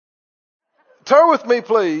Turn with me,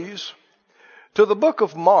 please, to the book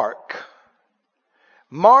of Mark.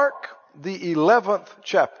 Mark, the 11th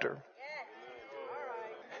chapter.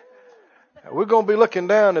 We're going to be looking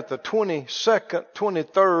down at the 22nd,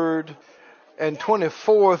 23rd, and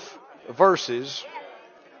 24th verses.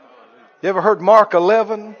 You ever heard Mark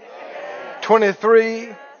 11,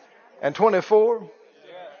 23, and 24?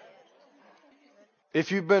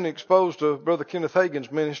 If you've been exposed to Brother Kenneth Hagin's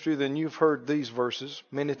ministry, then you've heard these verses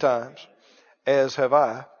many times, as have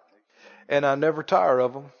I. And I never tire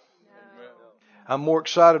of them. I'm more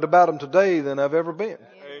excited about them today than I've ever been.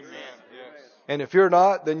 And if you're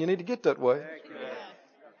not, then you need to get that way.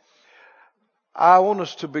 I want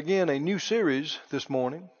us to begin a new series this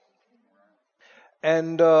morning.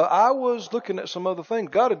 And I was looking at some other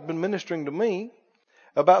things. God had been ministering to me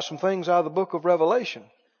about some things out of the book of Revelation.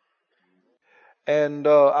 And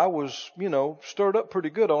I was, stirred up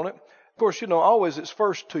pretty good on it. Of course, always it's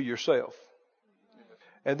first to yourself.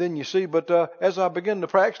 And then you see, but as I began to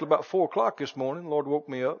pray, actually about 4 o'clock this morning, the Lord woke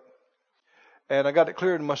me up. And I got it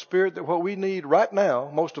clear in my spirit that what we need right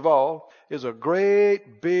now, most of all, is a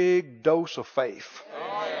great big dose of faith.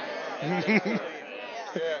 Thank you, sir.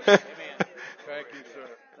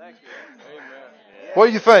 Thank you. Amen. What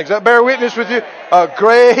do you think? Does that bear witness with you? A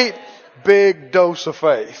great big dose of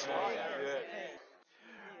faith.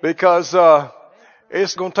 Because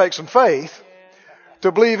it's going to take some faith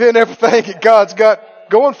to believe in everything that God's got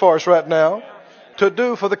going for us right now to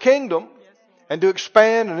do for the kingdom and to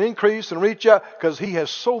expand and increase and reach out, because He has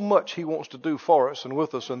so much He wants to do for us and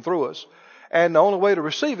with us and through us. And the only way to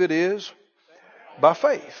receive it is by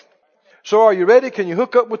faith. So are you ready? Can you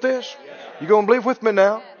hook up with this? You going to believe with me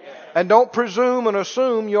now? And don't presume and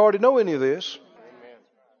assume you already know any of this.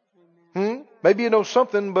 Maybe you know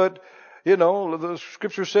something, but the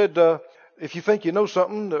scripture said, if you think you know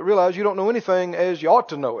something, realize you don't know anything as you ought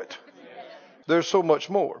to know it. There's so much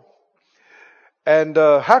more. And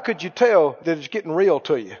how could you tell that it's getting real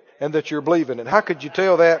to you and that you're believing it? How could you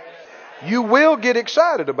tell that? You will get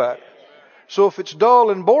excited about it. So if it's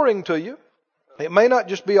dull and boring to you, it may not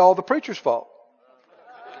just be all the preacher's fault.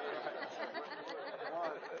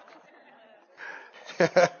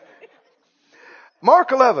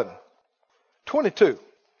 Mark 11:22.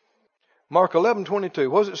 Mark 11:22.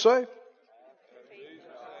 What does it say?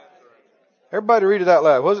 Everybody read it out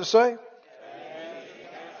loud. What does it say?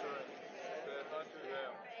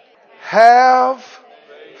 Have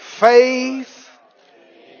faith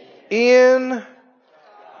in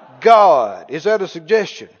God. Is that a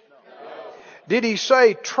suggestion? Did He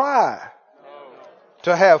say try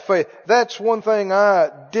to have faith? That's one thing I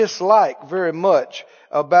dislike very much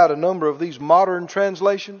about a number of these modern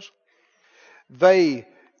translations. They,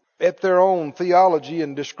 at their own theology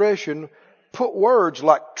and discretion, put words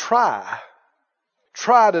like try.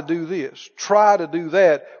 Try to do this. Try to do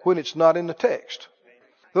that when it's not in the text.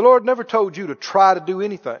 The Lord never told you to try to do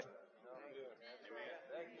anything.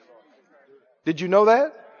 Did you know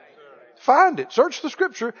that? Find it. Search the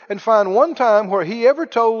scripture and find one time where He ever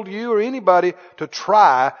told you or anybody to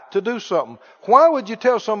try to do something. Why would you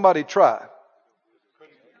tell somebody try?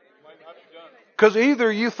 Because either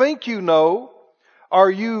you think you know or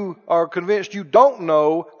you are convinced you don't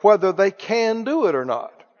know whether they can do it or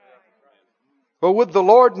not. But would the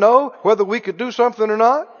Lord know whether we could do something or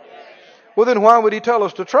not? Well, then why would He tell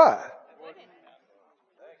us to try?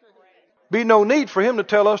 Be no need for Him to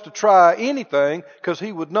tell us to try anything, because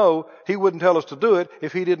He would know He wouldn't tell us to do it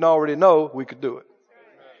if He didn't already know we could do it.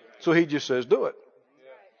 So He just says do it.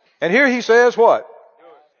 And here He says what?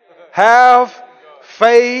 Have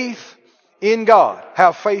faith in God.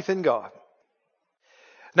 Have faith in God.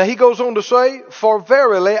 Now He goes on to say, for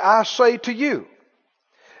verily I say to you,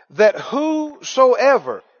 that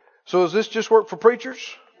whosoever. So does this just work for preachers?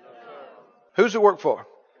 Who's it work for?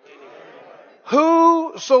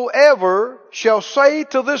 Whosoever shall say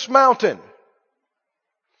to this mountain,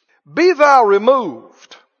 be thou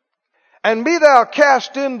removed, and be thou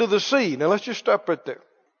cast into the sea. Now let's just stop right there.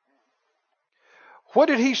 What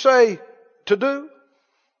did He say to do?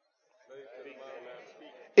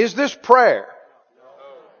 Is this prayer?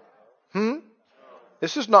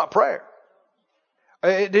 This is not prayer.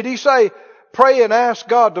 Did He say, pray and ask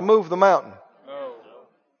God to move the mountain?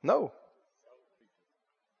 No.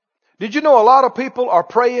 Did you know a lot of people are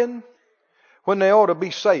praying when they ought to be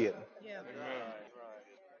saying?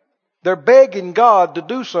 They're begging God to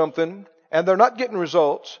do something and they're not getting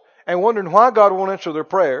results and wondering why God won't answer their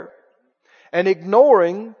prayer and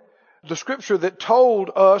ignoring the scripture that told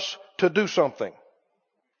us to do something.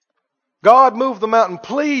 God, move the mountain.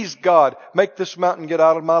 Please, God, make this mountain get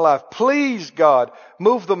out of my life. Please, God,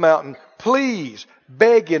 move the mountain. Please.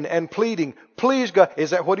 Begging and pleading. Please, God.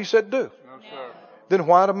 Is that what he said do? No, sir. Then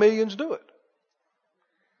why do millions do it?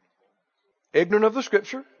 Ignorant of the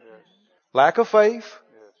Scripture. Yes. Lack of faith.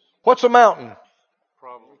 Yes. What's a mountain?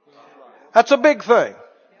 Problem. That's a big thing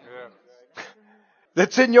Yeah.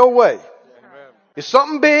 that's in your way. Amen. It's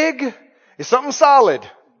something big. It's something solid.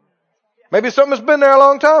 Maybe it's something that's been there a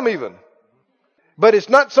long time even. But it's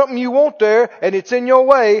not something you want there, and it's in your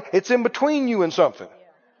way. It's in between you and something.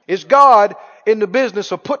 Is God in the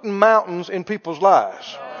business of putting mountains in people's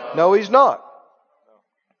lives? No, He's not.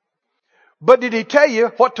 But did He tell you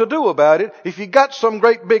what to do about it if you got some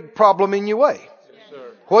great big problem in your way? Yes,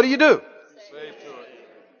 sir. What do you do? Save to it.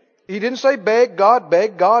 He didn't say beg God,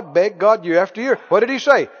 beg God, beg God year after year. What did He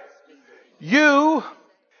say? You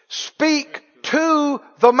speak to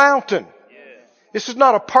the mountain. This is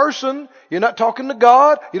not a person. You're not talking to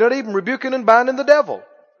God. You're not even rebuking and binding the devil.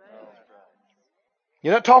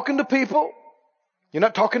 You're not talking to people. You're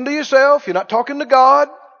not talking to yourself. You're not talking to God.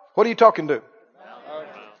 What are you talking to?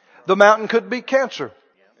 The mountain could be cancer.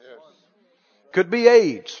 Could be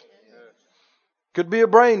AIDS. Could be a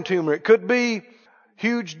brain tumor. It could be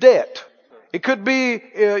huge debt. It could be,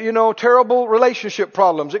 terrible relationship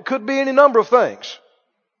problems. It could be any number of things.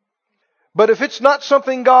 But if it's not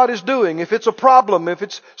something God is doing, if it's a problem, if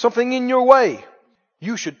it's something in your way,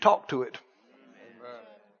 you should talk to it.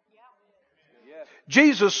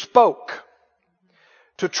 Jesus spoke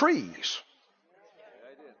to trees,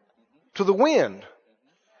 to the wind,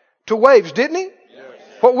 to waves, didn't He?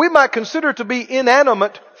 What we might consider to be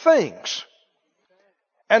inanimate things.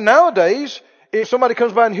 And nowadays, if somebody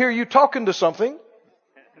comes by and hear you talking to something,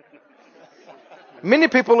 many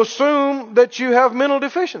people assume that you have mental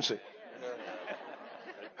deficiency.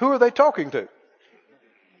 Who are they talking to?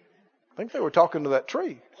 I think they were talking to that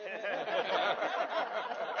tree.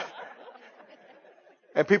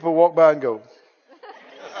 And people walk by and go,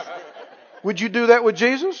 would you do that with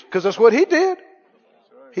Jesus? Because that's what He did.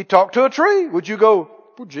 He talked to a tree. Would you go,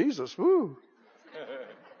 oh, Jesus, woo.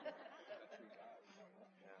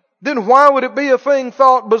 Then why would it be a thing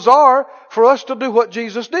thought bizarre for us to do what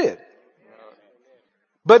Jesus did?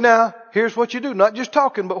 But now, here's what you do. Not just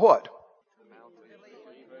talking, but what?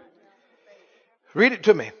 Read it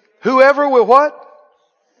to me. Whoever will what?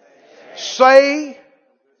 Say.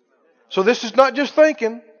 So this is not just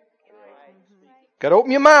thinking. Got to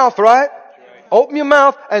open your mouth, right? Open your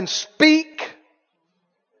mouth and speak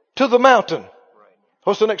to the mountain.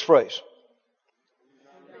 What's the next phrase?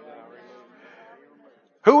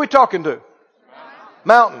 Who are we talking to?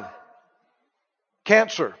 Mountain.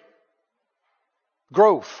 Cancer.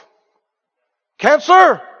 Growth.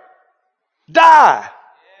 Cancer. Die.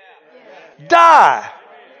 Die.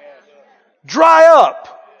 Dry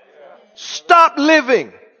up. Stop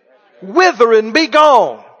living. Wither and be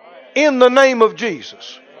gone. In the name of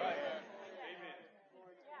Jesus.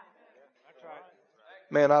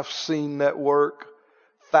 Man, I've seen that work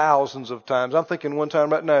thousands of times. I'm thinking one time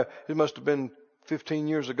right now, it must have been 15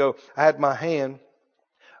 years ago, I had my hand.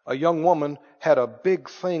 A young woman had a big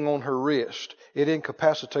thing on her wrist. It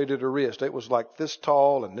incapacitated her wrist. It was like this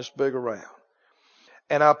tall and this big around.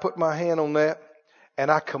 And I put my hand on that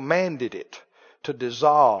and I commanded it to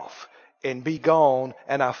dissolve and be gone,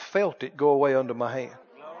 and I felt it go away under my hand.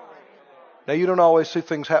 Now, you don't always see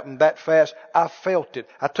things happen that fast. I felt it.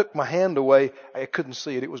 I took my hand away. I couldn't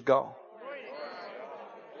see it. It was gone.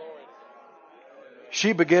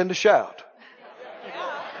 She began to shout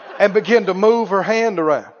and began to move her hand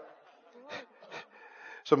around.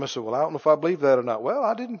 Somebody said, well, I don't know if I believe that or not. Well,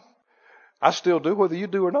 I didn't. I still do, whether you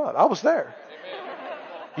do or not. I was there.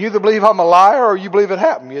 You either believe I'm a liar or you believe it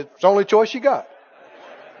happened. It's the only choice you got.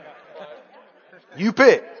 You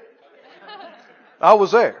pick. I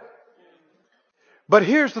was there. But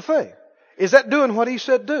here's the thing. Is that doing what He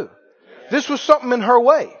said do? This was something in her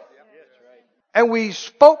way. And we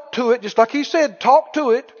spoke to it just like He said, talk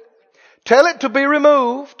to it. Tell it to be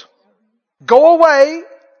removed. Go away.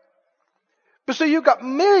 But see, you've got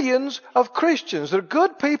millions of Christians that are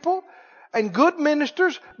good people and good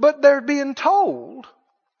ministers, but they're being told,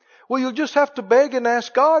 well, you'll just have to beg and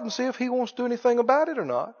ask God and see if He wants to do anything about it or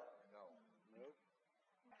not.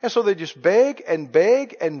 And so they just beg and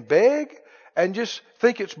beg and beg and just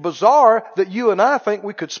think it's bizarre that you and I think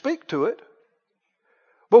we could speak to it.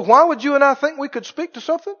 But why would you and I think we could speak to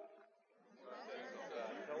something?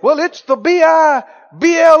 Well, it's the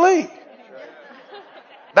Bible.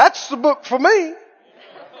 That's the book for me.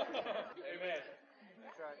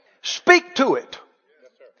 Speak to it.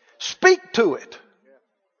 Speak to it.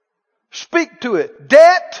 Speak to it.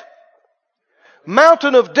 Debt,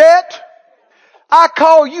 mountain of debt, I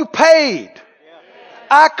call you paid.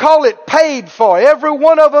 I call it paid for. Every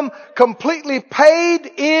one of them completely paid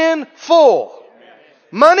in full.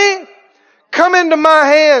 Money, come into my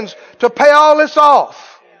hands to pay all this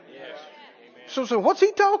off. So what's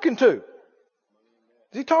he talking to?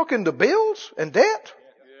 Is he talking to bills and debt?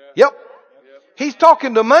 Yep. He's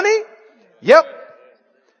talking to money? Yep.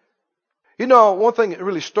 You know, one thing that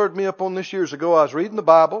really stirred me up on this years ago, I was reading the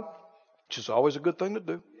Bible, which is always a good thing to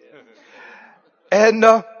do. And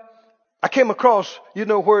I came across, you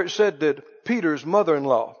know, where it said that Peter's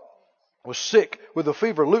mother-in-law was sick with a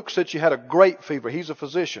fever. Luke said she had a great fever. He's a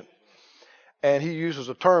physician. And he uses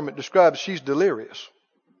a term that describes she's delirious.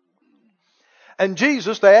 And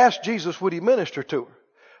they asked Jesus, would he minister to her?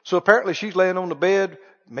 So apparently she's laying on the bed,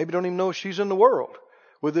 maybe don't even know she's in the world,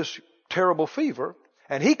 with this terrible fever.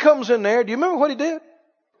 And he comes in there. Do you remember what he did?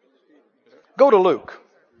 Go to Luke.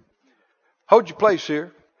 Hold your place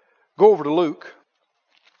here. Go over to Luke.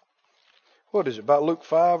 What is it, about Luke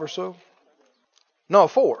 5 or so? No,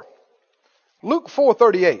 4. Luke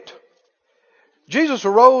 4:38. Jesus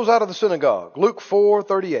arose out of the synagogue. Luke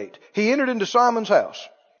 4:38. He entered into Simon's house.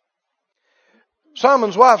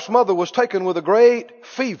 Simon's wife's mother was taken with a great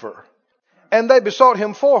fever, and they besought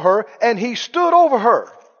him for her, and he stood over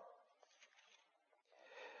her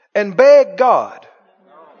and begged God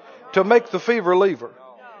to make the fever leave her.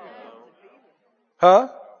 Huh?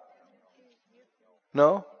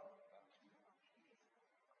 No?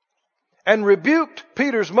 And rebuked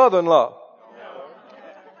Peter's mother-in-law.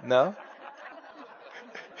 No?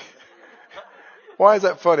 Why is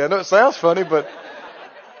that funny? I know it sounds funny, but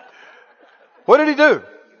what did he do?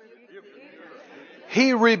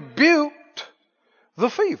 He rebuked the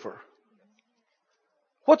fever.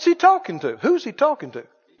 What's he talking to? Who's he talking to?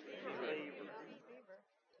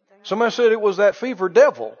 Somebody said it was that fever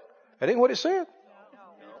devil. That ain't what it said.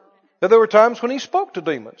 Now, there were times when he spoke to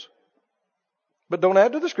demons. But don't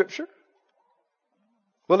add to the scripture.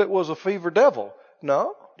 Well, it was a fever devil.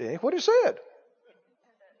 No, that ain't what it said.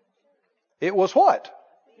 It was what?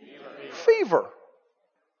 Fever.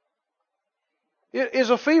 Is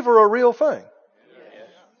a fever a real thing?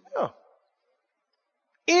 No.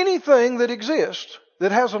 Anything that exists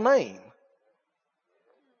that has a name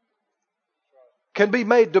can be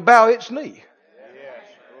made to bow its knee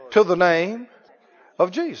to the name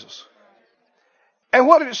of Jesus. And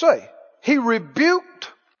what did it say? He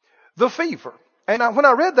rebuked the fever. And when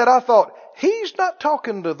I read that, I thought, he's not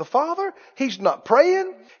talking to the Father. He's not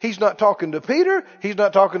praying. He's not talking to Peter. He's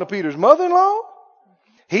not talking to Peter's mother-in-law.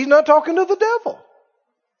 He's not talking to the devil.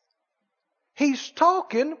 He's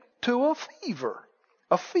talking to a fever.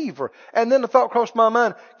 A fever. And then the thought crossed my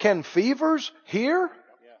mind, can fevers hear?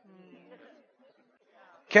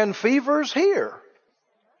 Can fevers hear?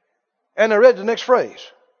 And I read the next phrase.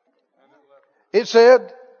 It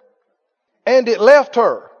said, and it left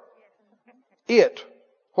her. It.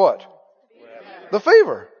 What? The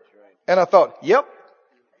fever. And I thought, yep,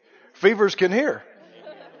 fevers can hear.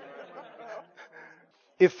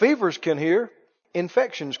 If fevers can hear,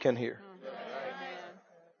 infections can hear.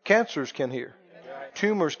 Cancers can hear.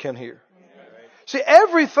 Tumors can hear. See,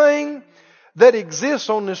 everything that exists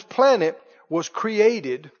on this planet was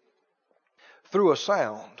created through a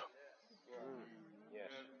sound.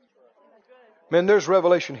 Man, there's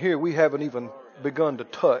revelation here we haven't even begun to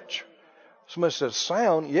touch. Somebody says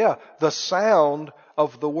sound. Yeah, the sound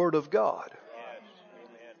of the Word of God.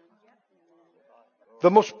 The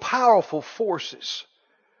most powerful forces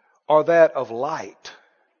are that of light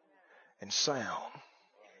and sound.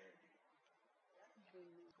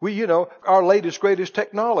 Our latest, greatest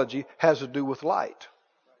technology has to do with light.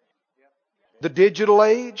 The digital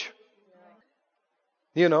age.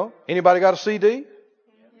 Anybody got a CD?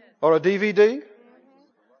 Or a DVD?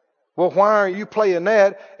 Well, why are you playing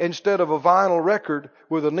that instead of a vinyl record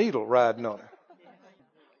with a needle riding on it?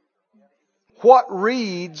 What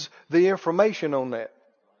reads the information on that?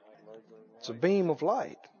 It's a beam of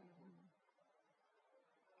light.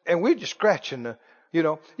 And we're just scratching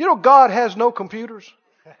God has no computers.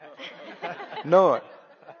 None.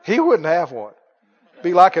 He wouldn't have one.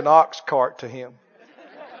 Be like an ox cart to him.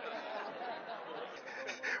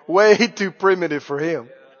 Way too primitive for him.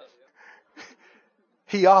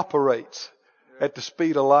 He operates at the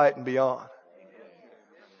speed of light and beyond.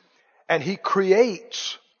 And he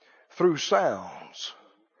creates through sounds,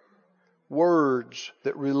 words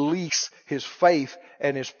that release his faith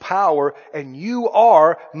and his power. And you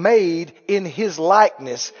are made in his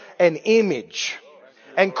likeness and image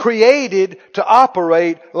and created to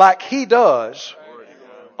operate like he does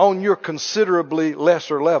on your considerably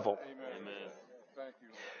lesser level.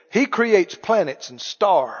 He creates planets and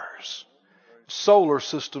stars, solar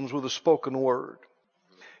systems with a spoken word.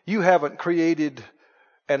 You haven't created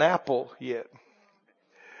an apple yet.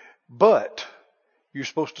 But you're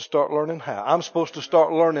supposed to start learning how. I'm supposed to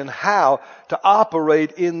start learning how to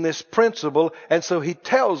operate in this principle. And so he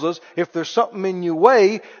tells us, if there's something in your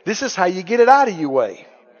way, this is how you get it out of your way.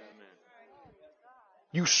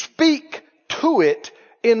 You speak to it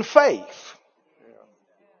in faith.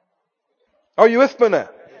 Are you with me now?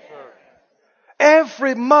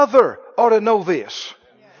 Every mother ought to know this.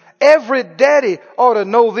 Every daddy ought to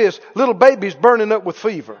know this. Little baby's burning up with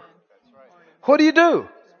fever. What do?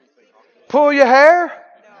 Pull your hair?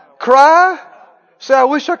 Cry? Say, I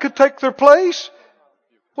wish I could take their place?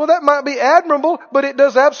 Well, that might be admirable, but it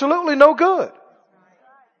does absolutely no good.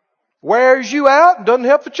 Wears you out and doesn't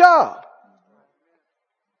help the child.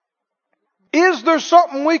 Is there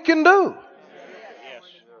something we can do?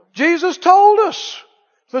 Jesus told us.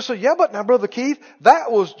 So I said, yeah, but now, Brother Keith, that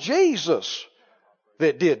was Jesus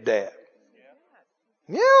that did that.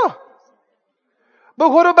 Yeah.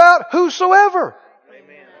 But what about whosoever?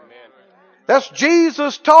 That's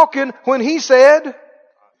Jesus talking when he said,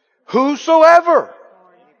 whosoever.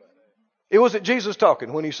 It wasn't Jesus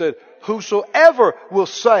talking when he said, whosoever will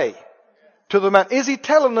say to the mountain. Is he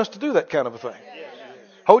telling us to do that kind of a thing?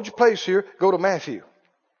 Hold your place here. Go to Matthew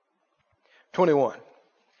 21.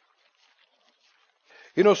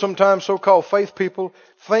 You know, sometimes so-called faith people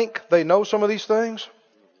think they know some of these things.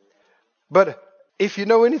 But if you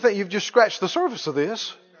know anything, you've just scratched the surface of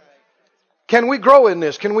this. Can we grow in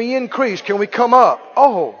this? Can we increase? Can we come up?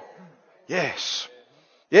 Oh, yes.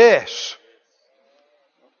 Yes.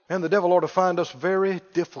 And the devil ought to find us very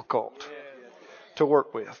difficult to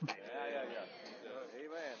work with.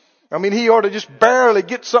 I mean, he ought to just barely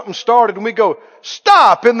get something started and we go,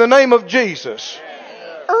 stop in the name of Jesus.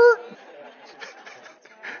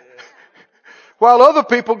 While other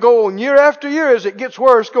people go on year after year as it gets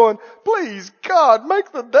worse going, please God,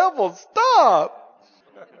 make the devil stop.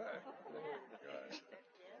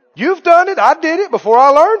 You've done it. I did it before I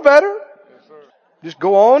learned better. Just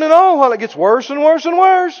go on and on while it gets worse and worse and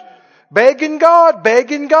worse. Begging God,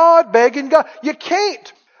 begging God, begging God. You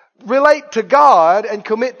can't relate to God and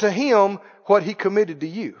commit to Him what He committed to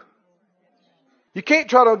you. You can't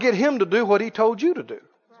try to get Him to do what He told you to do.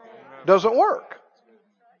 Doesn't work.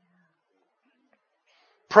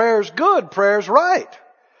 Prayer's good, prayer's right.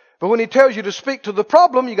 But when He tells you to speak to the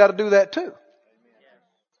problem, you got to do that too.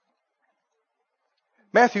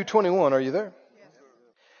 Matthew 21, are you there?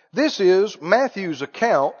 This is Matthew's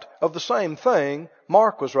account of the same thing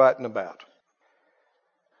Mark was writing about.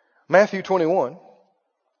 Matthew 21,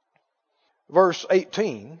 verse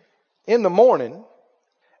 18. In the morning,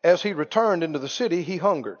 as he returned into the city, he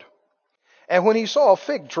hungered. And when he saw a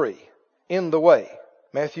fig tree in the way,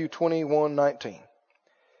 Matthew 21:19.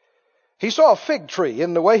 He saw a fig tree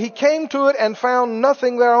in the way. He came to it and found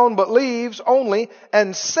nothing thereon but leaves only,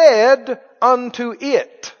 and said unto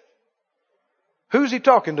it. Who's he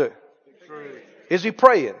talking to? Is he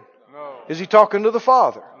praying? No. Is he talking to the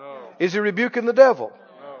Father? No. Is he rebuking the devil?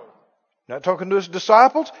 No. Not talking to his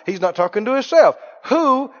disciples. He's not talking to himself.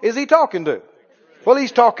 Who is he talking to? Well,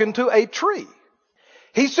 he's talking to a tree.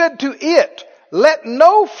 He said to it, let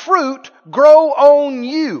no fruit grow on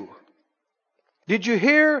you. Did you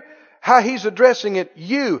hear how he's addressing it?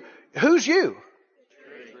 You. Who's you?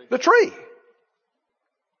 The tree.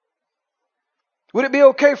 Would it be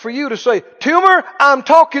okay for you to say, tumor, I'm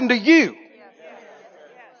talking to you.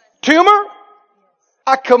 Tumor,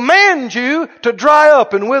 I command you to dry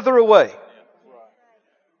up and wither away.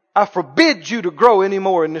 I forbid you to grow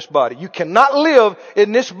anymore in this body. You cannot live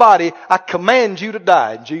in this body. I command you to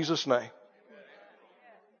die in Jesus' name.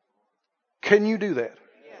 Can you do that?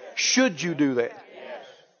 Should you do that?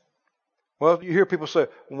 Well, you hear people say,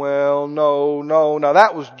 well, no. Now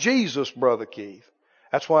that was Jesus, Brother Keith.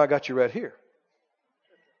 That's why I got you right here.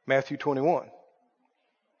 Matthew 21.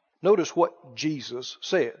 Notice what Jesus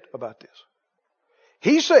said about this.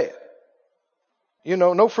 He said,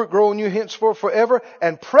 no fruit grow on you henceforth forever.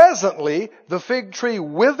 And presently the fig tree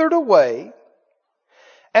withered away.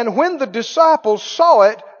 And when the disciples saw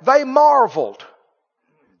it, they marveled.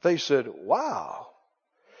 They said, wow.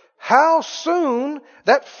 How soon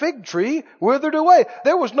that fig tree withered away.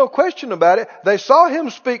 There was no question about it. They saw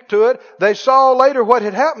him speak to it. They saw later what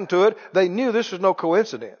had happened to it. They knew this was no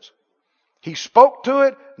coincidence. He spoke to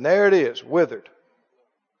it, and there it is, withered.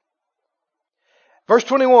 Verse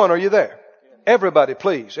 21, are you there? Everybody,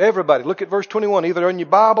 please. Everybody, look at verse 21, either on your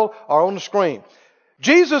Bible or on the screen.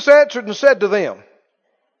 Jesus answered and said to them,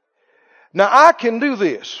 now I can do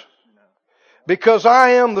this because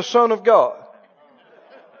I am the Son of God.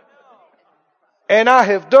 And I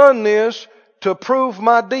have done this to prove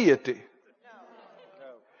my deity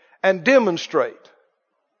and demonstrate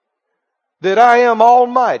that I am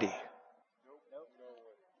almighty.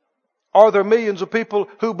 Are there millions of people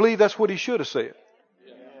who believe that's what he should have said?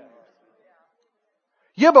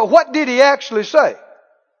 Yeah, but what did he actually say?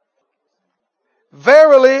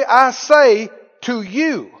 Verily I say to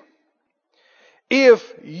you, if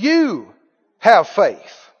you have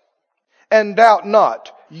faith and doubt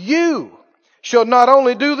not, you shall not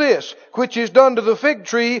only do this, which is done to the fig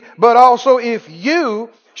tree, but also if you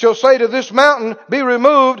shall say to this mountain, be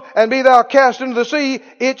removed and be thou cast into the sea,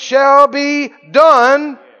 it shall be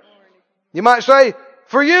done. You might say,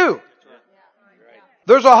 for you.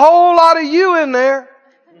 There's a whole lot of you in there.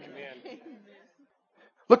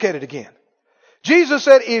 Look at it again. Jesus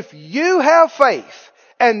said, if you have faith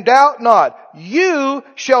and doubt not, you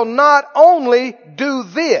shall not only do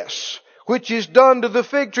this, which is done to the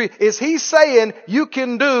fig tree. Is he saying you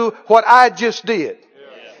can do what I just did?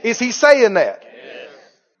 Yes. Is he saying that? Yes.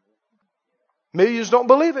 Millions don't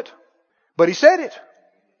believe it. But he said it.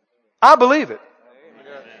 I believe it.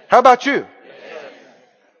 Amen. How about you?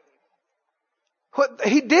 Yes.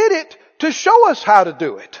 He did it to show us how to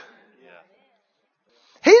do it.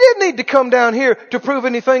 He didn't need to come down here to prove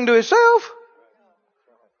anything to himself.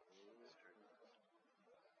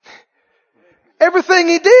 Everything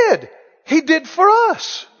he did for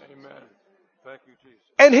us. Amen. Thank you, Jesus.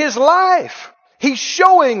 And his life, he's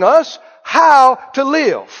showing us how to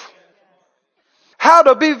live, how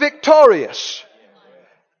to be victorious,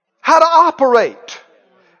 how to operate,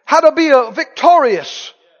 how to be a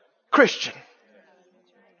victorious Christian.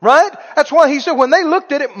 Right? That's why he said when they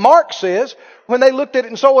looked at it, Mark says, when they looked at it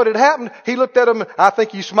and saw what had happened, he looked at them, I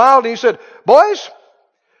think he smiled and he said, boys,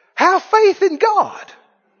 have faith in God.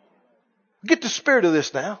 Get the spirit of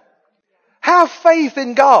this now. Have faith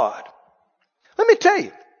in God. Let me tell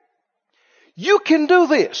you, you can do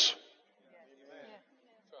this.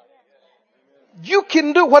 You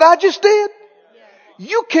can do what I just did.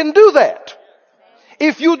 You can do that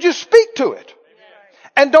if you'll just speak to it.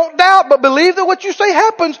 And don't doubt, but believe that what you say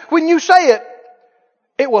happens. When you say it,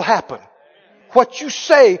 it will happen. What you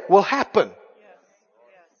say will happen.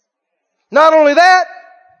 Not only that,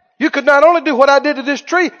 you could not only do what I did to this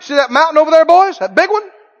tree. See that mountain over there, boys? That big one?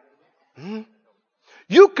 Mm-hmm.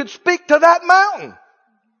 You could speak to that mountain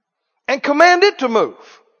and command it to move.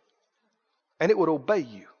 And it would obey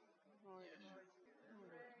you.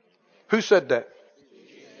 Who said that?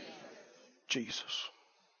 Jesus.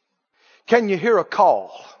 Can you hear a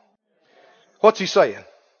call? What's he saying?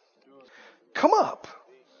 Come up.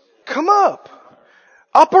 Come up.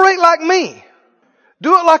 Operate like me.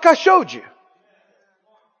 Do it like I showed you.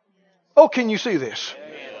 Oh, can you see this?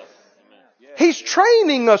 He's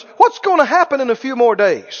training us. What's going to happen in a few more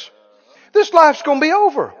days? This life's going to be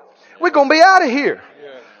over. We're going to be out of here.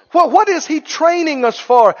 What is he training us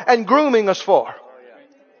for and grooming us for?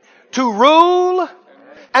 To rule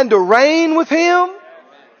and to reign with him.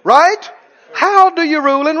 Right? How do you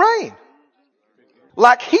rule and reign?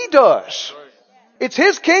 Like he does. It's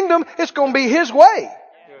his kingdom. It's going to be his way.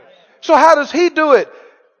 So how does he do it?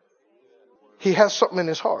 He has something in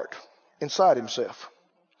his heart, inside himself.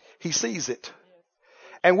 He sees it.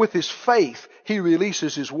 And with his faith, he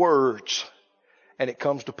releases his words. And it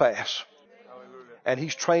comes to pass. And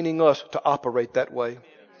he's training us to operate that way.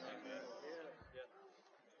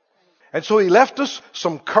 And so he left us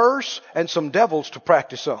some curse and some devils to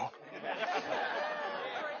practice on.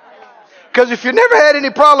 Because if you never had any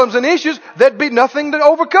problems and issues, there'd be nothing to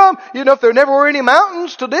overcome. You know, if there never were any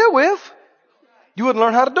mountains to deal with, you wouldn't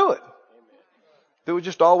learn how to do it. There was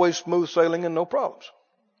just always smooth sailing and no problems.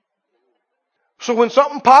 So when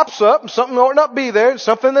something pops up and something ought not be there,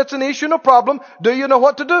 something that's an issue and a problem, do you know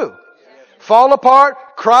what to do? Fall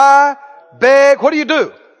apart, cry, beg. What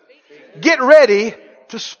do? Get ready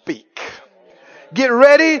to speak. Get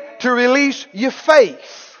ready to release your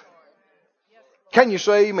faith. Can you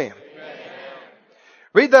say amen?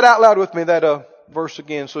 Read that out loud with me, that verse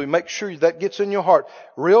again, so you make sure that gets in your heart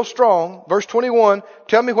real strong. Verse 21,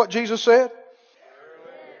 tell me what Jesus said.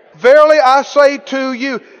 Verily I say to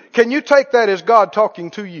you. Can you take that as God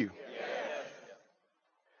talking to you?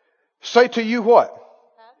 Say to you what?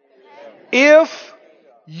 If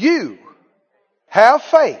you have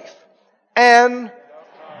faith and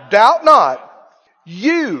doubt not,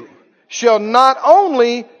 you shall not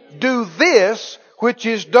only do this which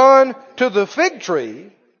is done to the fig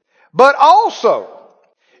tree, but also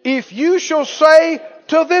if you shall say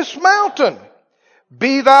to this mountain,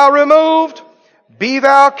 be thou removed, be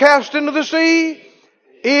thou cast into the sea,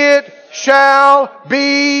 it shall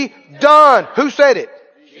be done. Who said it?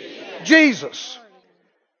 Jesus.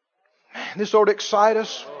 This ought to excite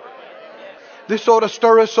us. This ought to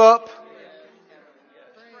stir us up.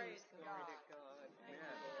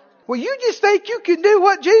 Well, you just think you can do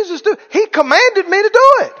what Jesus did. He commanded me to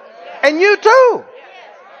do it. And you too.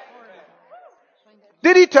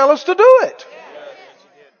 Did He tell us to do it?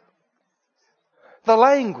 The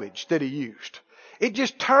language that He used. It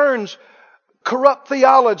just turns corrupt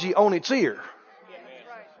theology on its ear.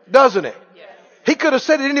 Doesn't it? He could have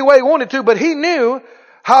said it any way He wanted to, but He knew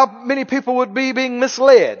how many people would be being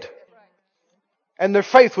misled. And their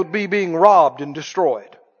faith would be being robbed and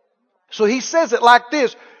destroyed. So He says it like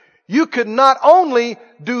this. You could not only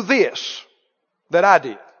do this that I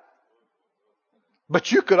did,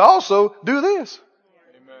 but you could also do this.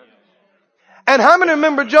 Amen. And how many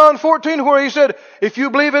remember John 14 where He said, if you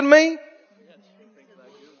believe in me,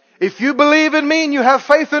 if you believe in me and you have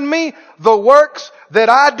faith in me, the works that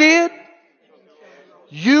I did,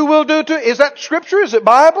 you will do too. Is that Scripture? Is it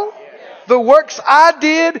Bible? The works I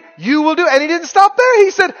did, you will do. And He didn't stop there.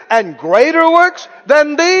 He said, and greater works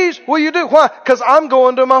than these will you do. Why? Because I'm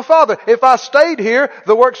going to my Father. If I stayed here,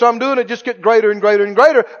 the works I'm doing would just get greater and greater and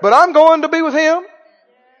greater. But I'm going to be with Him.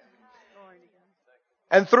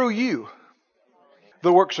 And through you,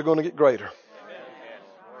 the works are going to get greater.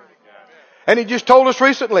 And He just told us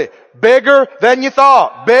recently, bigger than you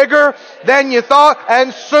thought. Bigger than you thought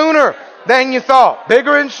and sooner than you thought.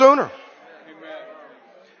 Bigger and sooner.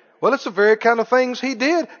 Well, it's the very kind of things He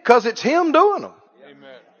did because it's Him doing them.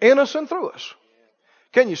 Amen. In us and through us.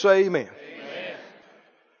 Can you say amen? Amen.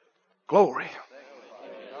 Glory.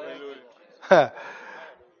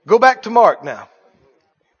 Go back to Mark now.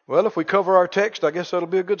 Well, if we cover our text, I guess that'll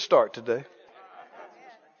be a good start today.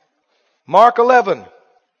 Mark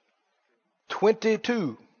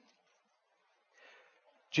 11:22.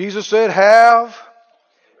 Jesus said, have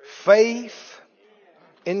faith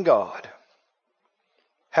in God.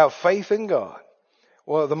 Have faith in God.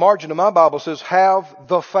 Well, the margin of my Bible says, have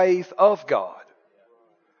the faith of God.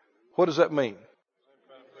 What does that mean?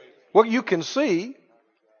 Well, you can see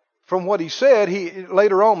from what He said,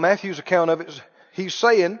 later on, Matthew's account of it, He's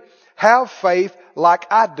saying, have faith like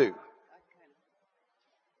I do.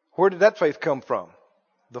 Where did that faith come from?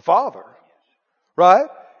 The Father. Right?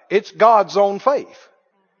 It's God's own faith.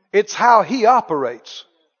 It's how He operates.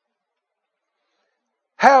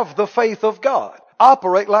 Have the faith of God.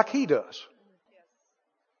 Operate like He does.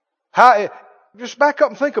 Just back up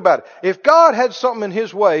and think about it. If God had something in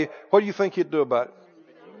His way, what do you think He'd do about it?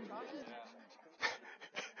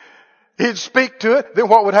 He'd speak to it, then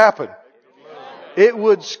what would happen? It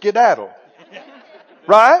would skedaddle.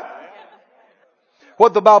 Right?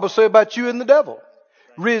 What the Bible say about you and the devil?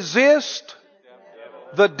 Resist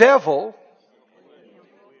the devil.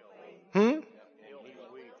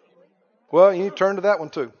 Well, you need to turn to that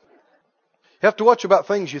one too. You have to watch about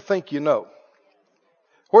things you think you know.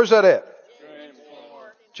 Where's that at?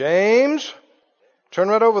 James. Turn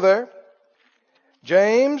right over there.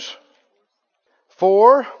 James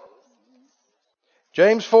 4.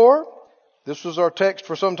 James 4. This was our text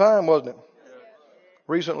for some time, wasn't it?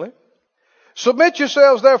 Recently. Submit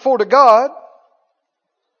yourselves therefore to God.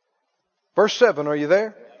 Verse 7, are you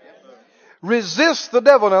there? Resist the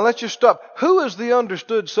devil. Now let's just stop. Who is the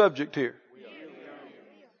understood subject here?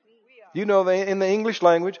 You know, in the English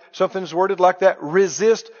language, something's worded like that.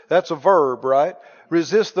 Resist, that's a verb, right?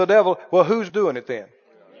 Resist the devil. Well, who's doing it then?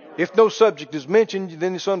 If no subject is mentioned,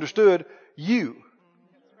 then it's understood. You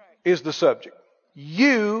is the subject.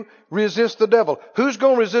 You resist the devil. Who's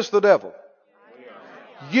going to resist the devil?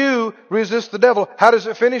 You resist the devil. How does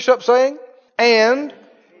it finish up saying? And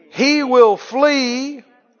he will flee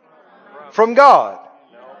from God.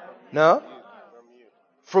 No?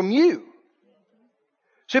 From you.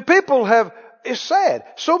 See, people have, it's sad,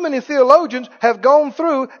 so many theologians have gone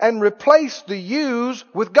through and replaced the yous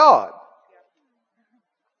with God.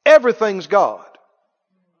 Everything's God.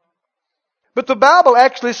 But the Bible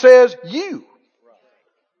actually says you.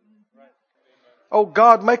 Oh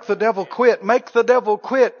God, make the devil quit. Make the devil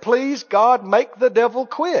quit. Please, God, make the devil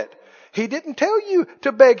quit. He didn't tell you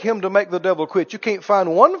to beg him to make the devil quit. You can't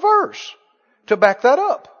find one verse to back that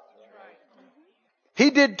up.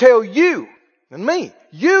 He did tell you and me,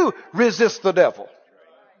 you resist the devil.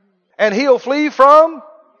 And he'll flee from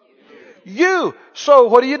you. So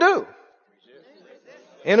what do?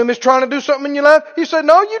 Enemy's trying to do something in your life. You say,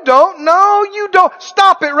 no, you don't. No, you don't.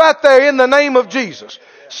 Stop it right there in the name of Jesus.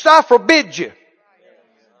 I forbid you.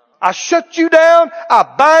 I shut you down. I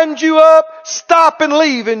bind you up. Stop and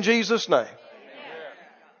leave in Jesus' name.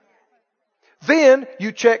 Then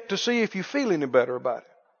you check to see if you feel any better about it.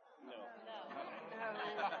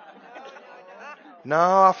 No,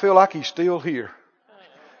 I feel like he's still here.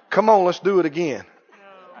 Come on, let's do it again.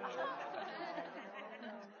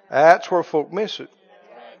 That's where folk miss it.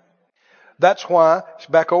 That's why it's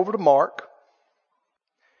back over to Mark.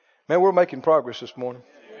 Man, we're making progress this morning.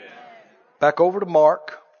 Back over to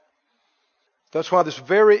Mark. That's why this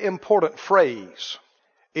very important phrase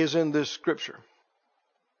is in this scripture.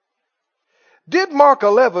 Did Mark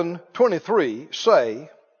 11:23 say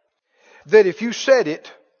that if you said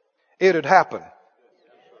it, it'd happen?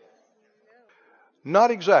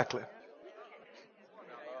 Not exactly.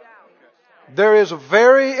 There is a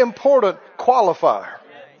very important qualifier.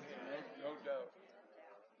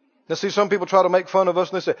 Now see, some people try to make fun of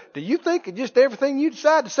us and they say, do you think that just everything you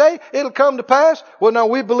decide to say, it'll come to pass? Well, no,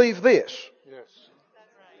 we believe this. Yes.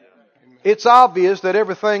 It's obvious that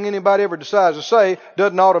everything anybody ever decides to say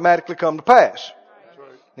doesn't automatically come to pass. That's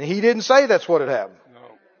right. And he didn't say that's what had happened. No.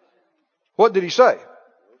 What did he say?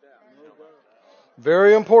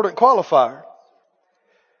 Very important qualifier.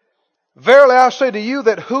 Verily I say to you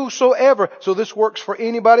that whosoever, so this works for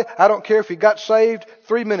anybody, I don't care if you got saved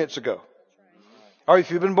 3 minutes ago, or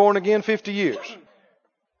if you've been born again 50 years.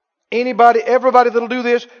 Anybody, everybody that'll do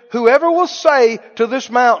this, whoever will say to this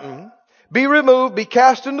mountain, be removed, be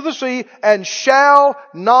cast into the sea, and shall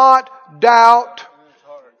not doubt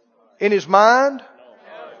in his mind.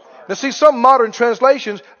 Now see, some modern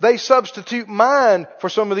translations, they substitute mind for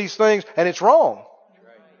some of these things, and it's wrong.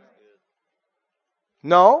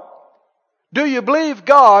 No. Do you believe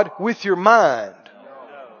God with your mind?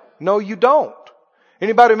 No, you don't.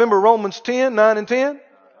 Anybody remember Romans 10:9 and 10?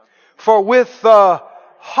 For with the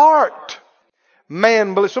heart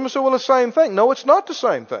man believes. Someone said, well, the same thing. No, it's not the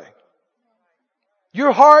same thing.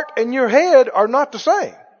 Your heart and your head are not the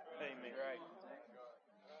same.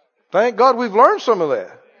 Thank God we've learned some of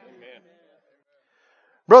that.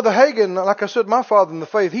 Brother Hagin, like I said, my father in the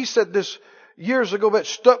faith, he said this years ago, but it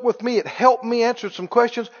stuck with me. It helped me answer some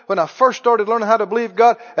questions when I first started learning how to believe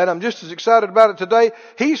God, and I'm just as excited about it today.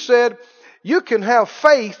 He said, you can have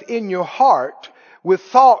faith in your heart with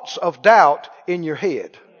thoughts of doubt in your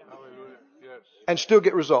head. Hallelujah. Yes. And still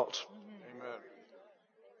get results. Amen.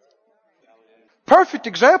 Perfect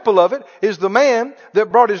example of it is the man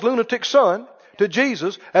that brought his lunatic son to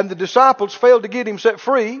Jesus, and the disciples failed to get him set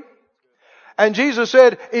free. And Jesus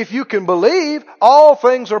said, if you can believe, all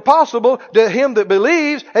things are possible to him that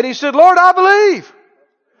believes. And he said, Lord, I believe.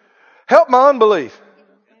 Help my unbelief.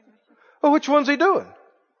 Well, which one's he doing?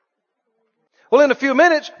 Well, in a few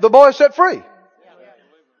minutes, the boy's set free.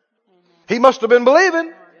 He must have been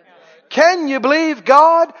believing. Can you believe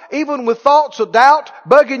God even with thoughts of doubt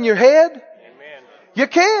bugging your head? Amen. You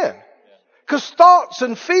can. Because thoughts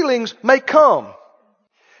and feelings may come.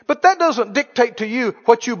 But that doesn't dictate to you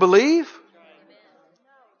what you believe.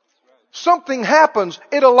 Something happens,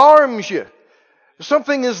 it alarms you.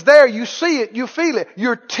 Something is there, you see it, you feel it.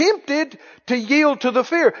 You're tempted to yield to the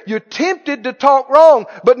fear. You're tempted to talk wrong.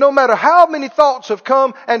 But no matter how many thoughts have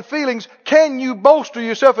come and feelings, can you bolster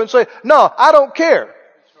yourself and say, no, I don't care.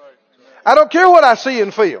 I don't care what I see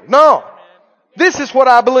and feel. No, this is what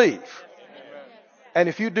I believe. And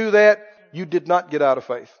if you do that, you did not get out of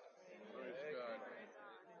faith.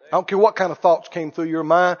 I don't care what kind of thoughts came through your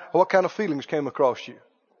mind or what kind of feelings came across you.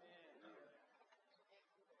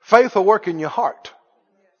 Faith will work in your heart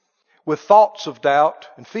with thoughts of doubt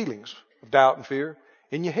and feelings of doubt and fear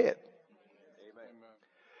in your head.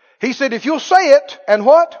 He said, if you'll say it and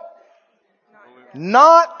what?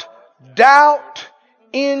 Not doubt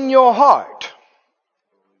in your heart,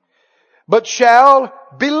 but shall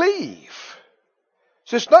believe.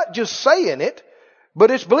 So it's not just saying it, but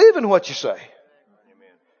it's believing what you say.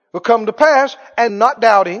 Will come to pass, and not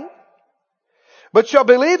doubting, but shall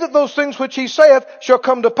believe that those things which he saith shall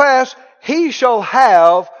come to pass. He shall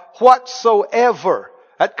have whatsoever.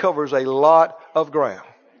 That covers a lot of ground.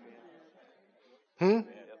 I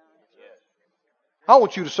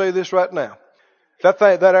want you to say this right now. That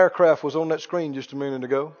aircraft was on that screen just a minute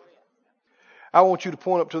ago. I want you to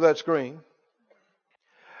point up to that screen.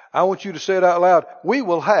 I want you to say it out loud. We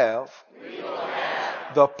will have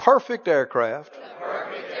the perfect aircraft.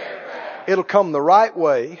 It'll come the right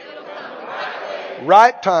way.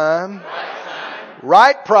 Right time,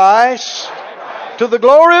 right price, to the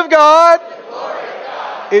glory of God,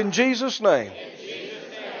 in Jesus' name.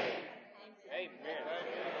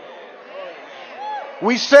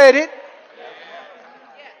 We said it.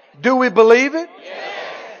 Do we believe it?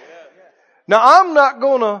 Now, I'm not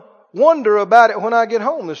going to wonder about it when I get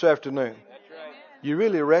home this afternoon. You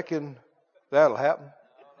really reckon that'll happen?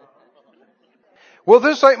 Well,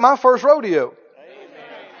 this ain't my first rodeo.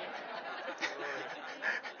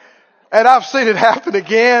 And I've seen it happen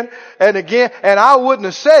again and again. And I wouldn't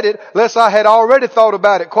have said it unless I had already thought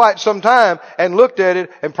about it quite some time and looked at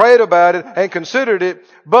it and prayed about it and considered it.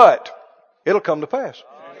 But it'll come to pass.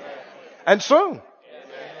 And soon.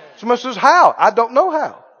 Someone says, how? I don't know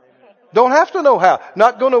how. Don't have to know how.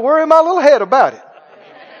 Not going to worry my little head about it.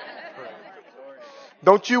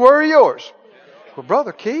 Don't you worry yours. Well,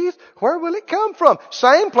 Brother Keith, where will it come from?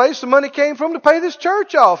 Same place the money came from to pay this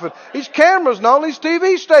church off, and these cameras and all these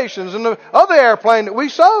TV stations and the other airplane that we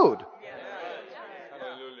sold.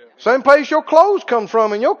 Same place your clothes come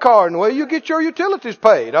from and your car and the way you get your utilities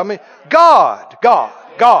paid. I mean, God.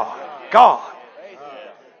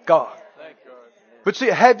 But see,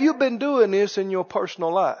 have you been doing this in your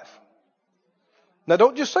personal life? Now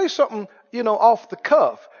don't just say something, off the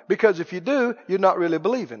cuff, because if you do, you're not really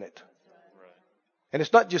believing it. And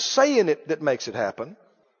it's not just saying it that makes it happen.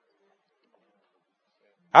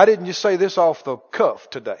 I didn't just say this off the cuff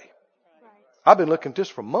today. I've been looking at this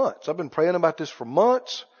for months. I've been praying about this for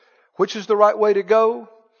months. Which is the right way to go?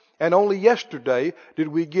 And only yesterday did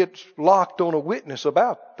we get locked on a witness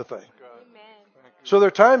about the thing. So there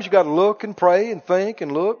are times you got to look and pray and think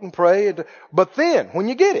and look and pray. But then, when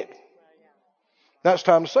you get it, now it's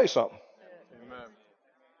time to say something.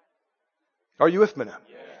 Are you with me now?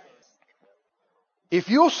 If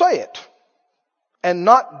you'll say it and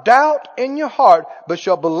not doubt in your heart, but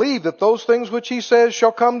shall believe that those things which he says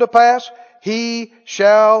shall come to pass, he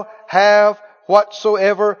shall have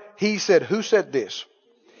whatsoever he said. Who said this?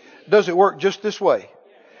 Does it work just this way?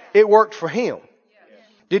 It worked for him.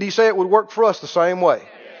 Did he say it would work for us the same way?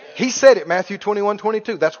 He said it, Matthew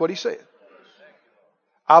 21:22. That's what he said.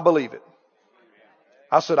 I believe it.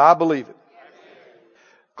 I said, I believe it.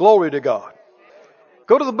 Glory to God.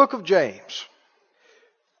 Go to the book of James.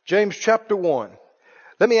 James chapter 1.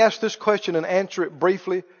 Let me ask this question and answer it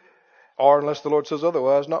briefly, or unless the Lord says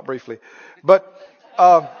otherwise, not briefly. But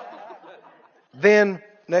then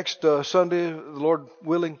next Sunday, the Lord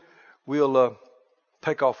willing, we'll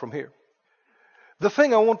take off from here. The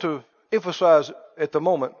thing I want to emphasize at the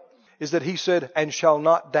moment is that he said, and shall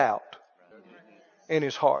not doubt in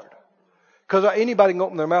his heart. Because anybody can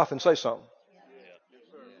open their mouth and say something.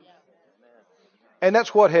 And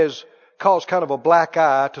that's what has caused kind of a black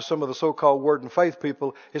eye to some of the so-called word and faith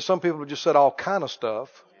people, is some people have just said all kind of stuff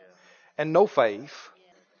and no faith.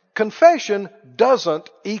 Confession doesn't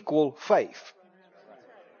equal faith.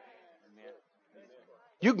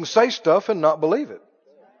 You can say stuff and not believe it.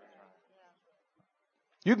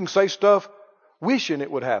 You can say stuff wishing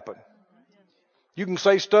it would happen. You can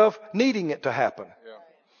say stuff needing it to happen.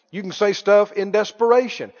 You can say stuff in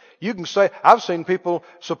desperation. You can say, I've seen people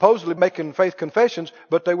supposedly making faith confessions,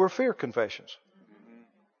 but they were fear confessions.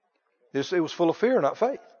 It was full of fear, not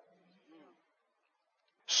faith.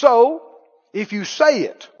 So, if you say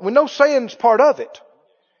it, we know saying's part of it,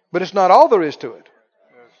 but it's not all there is to it.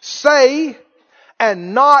 Say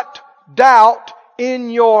and not doubt in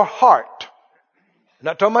your heart. I'm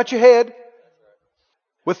not talking about your head.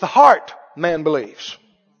 With the heart, man believes.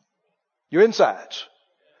 Your insides.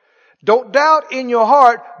 Don't doubt in your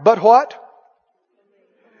heart, but what?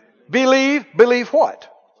 Believe. Believe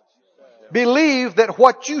what? Believe that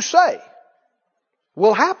what you say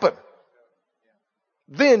will happen.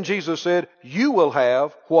 Then Jesus said, you will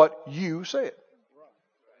have what you said.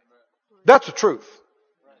 That's the truth.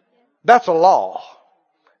 That's a law.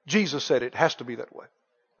 Jesus said it has to be that way.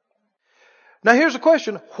 Now here's the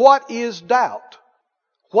question. What is doubt?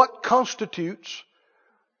 What constitutes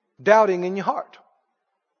doubting in your heart?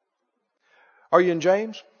 Are you in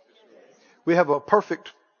James? We have a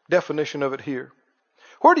perfect definition of it here.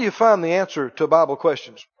 Where do you find the answer to Bible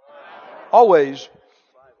questions? Always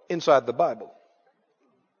inside the Bible.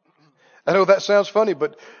 I know that sounds funny,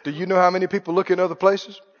 but do you know how many people look in other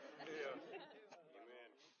places?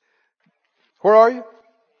 Where are you?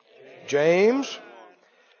 James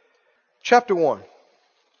chapter 1.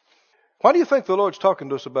 Why do you think the Lord's talking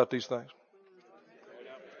to us about these things?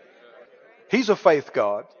 He's a faith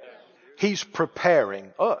God. He's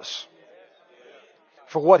preparing us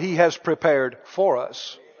for what He has prepared for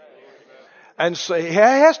us. And so He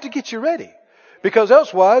has to get you ready. Because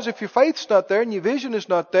elsewise, if your faith's not there and your vision is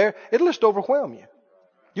not there, it'll just overwhelm you.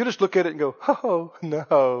 You just look at it and go, oh,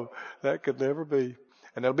 no, that could never be.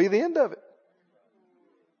 And that'll be the end of it.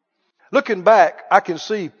 Looking back, I can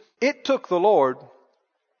see it took the Lord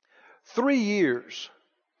 3 years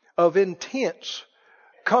of intense,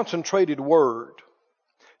 concentrated word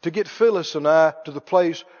to get Phyllis and I to the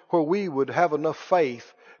place where we would have enough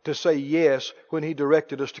faith to say yes when He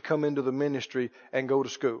directed us to come into the ministry and go to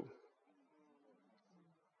school.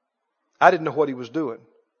 I didn't know what He was doing.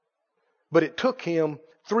 But it took him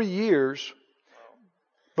 3 years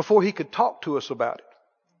before he could talk to us about it.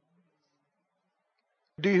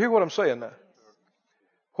 Do you hear what I'm saying now?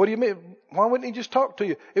 What do you mean? Why wouldn't he just talk to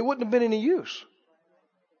you? It wouldn't have been any use.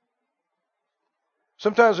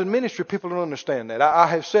 Sometimes in ministry, people don't understand that. I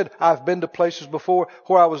have said I've been to places before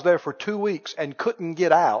where I was there for 2 weeks and couldn't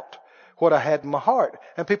get out what I had in my heart.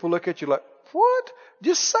 And people look at you like, what?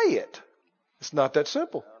 Just say it. It's not that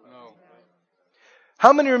simple. No.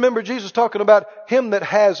 How many remember Jesus talking about him that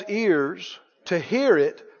has ears to hear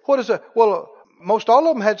it? What is that? Well, most all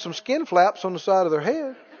of them had some skin flaps on the side of their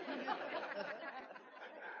head.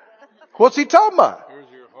 What's he talking about?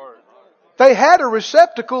 Here's your heart. They had a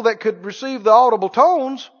receptacle that could receive the audible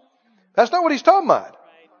tones. That's not what he's talking about.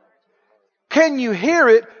 Can you hear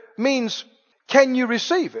it means can you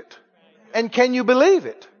receive it? And can you believe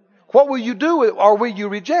it? What will you do with it, or will you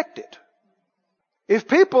reject it? If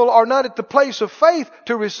people are not at the place of faith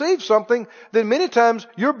to receive something, then many times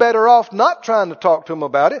you're better off not trying to talk to them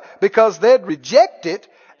about it because they'd reject it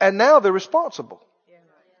and now they're responsible.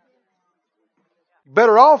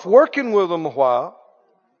 Better off working with them a while,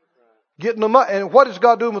 getting them up. And what is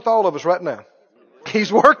God doing with all of us right now?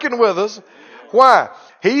 He's working with us. Why?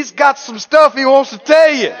 He's got some stuff He wants to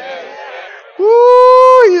tell you.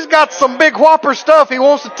 Woo! He's got some big whopper stuff He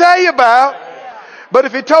wants to tell you about. But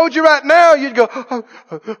if He told you right now, you'd go,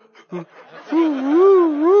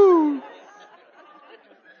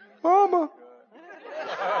 Mama.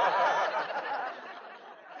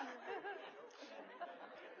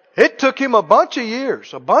 It took him a bunch of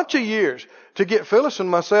years to get Phyllis and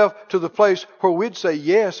myself to the place where we'd say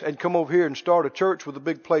yes and come over here and start a church with a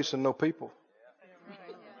big place and no people.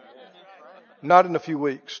 Not in a few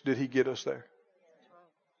weeks did He get us there.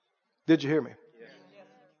 Did you hear me?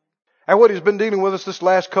 And what He's been dealing with us this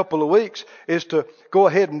last couple of weeks is to go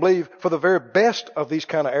ahead and believe for the very best of these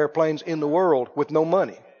kind of airplanes in the world with no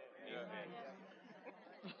money.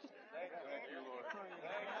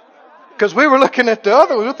 Because we were looking at the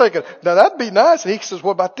other one, we were thinking, now that'd be nice. And He says,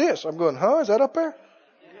 what about this? I'm going, is that up there?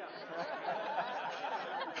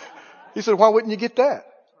 He said, why wouldn't you get that?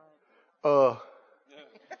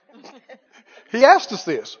 He asked us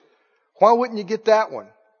this. Why wouldn't you get that one?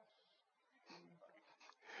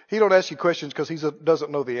 He don't ask you questions because he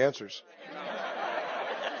doesn't know the answers.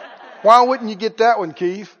 Why wouldn't you get that one,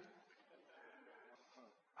 Keith?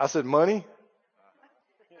 I said, money?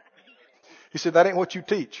 He said, that ain't what you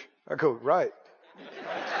teach. I go, right.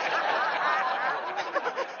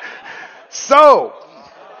 So,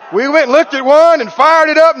 we went and looked at one and fired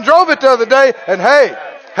it up and drove it the other day. And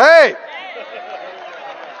hey,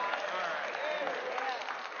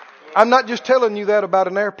 I'm not just telling you that about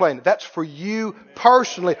an airplane. That's for you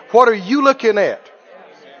personally. What are you looking at?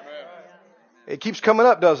 It keeps coming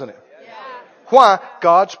up, doesn't it? Why?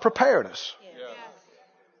 God's prepared us.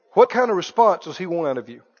 What kind of response does He want out of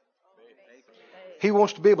you? He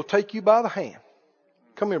wants to be able to take you by the hand.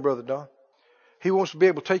 Come here, Brother Don. He wants to be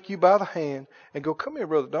able to take you by the hand and go, come here,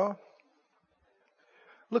 Brother Don.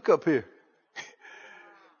 Look up here.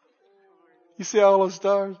 You see all those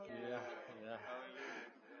stars? Yeah.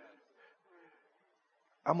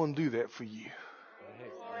 I'm going to do that for you.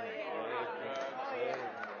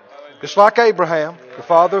 It's like Abraham, the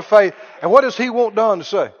father of faith. And what does he want Don to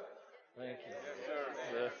say? Thank you.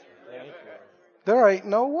 Yes, thank you. There ain't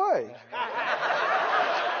no way.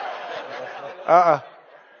 What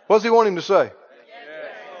does he want him to say?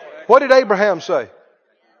 What did Abraham say?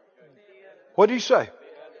 What did he say?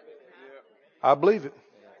 I believe it.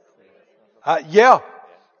 Yeah,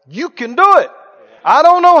 you can do it. I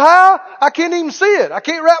don't know how. I can't even see it. I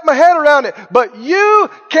can't wrap my head around it. But you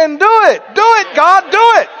can do it. Do it, God.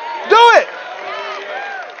 Do it. Do it.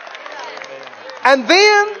 And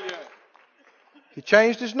then he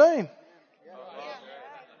changed his name.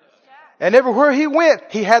 And everywhere he went,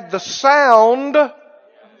 he had the sound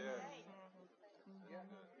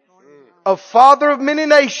of Father of many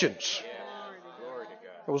nations.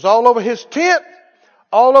 It was all over his tent,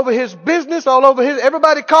 all over his business, all over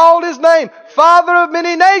everybody called his name. Father of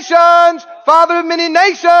many nations, Father of many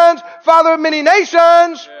nations, Father of many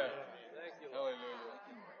nations.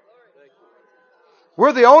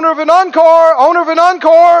 We're the owner of an encore,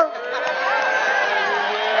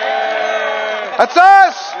 That's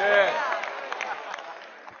us.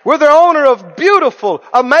 We're the owner of beautiful,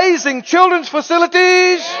 amazing children's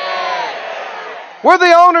facilities. We're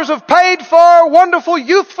the owners of paid-for, wonderful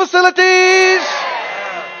youth facilities.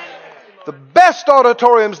 The best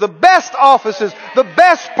auditoriums, the best offices, the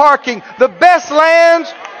best parking, the best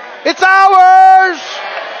lands. It's ours.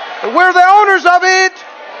 We're the owners of it.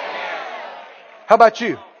 How about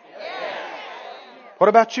you? What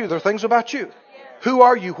about you? There are things about you. Who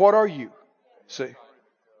are you? What are you? See,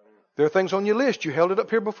 there are things on your list. You held it up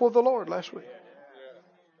here before the Lord last week.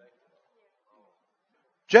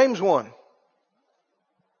 James 1.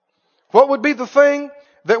 What would be the thing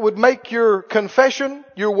that would make your confession,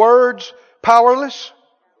 your words, powerless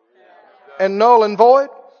and null and void?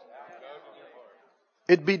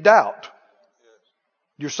 It'd be doubt.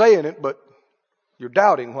 You're saying it, but you're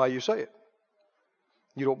doubting why you say it.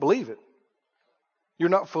 You don't believe it. You're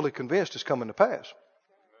not fully convinced it's coming to pass.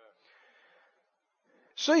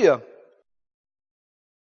 See ya.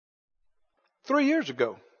 3 years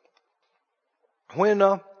ago, when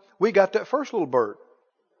we got that first little bird,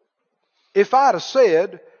 if I'd have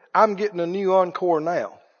said, I'm getting a new Encore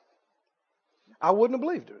now, I wouldn't have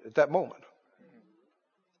believed it at that moment.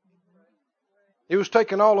 It was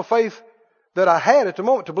taking all the faith that I had at the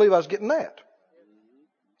moment to believe I was getting that.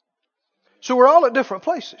 So we're all at different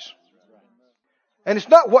places. And it's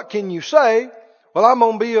not what can you say, well, I'm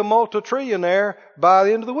going to be a multi-trillionaire by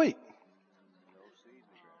the end of the week.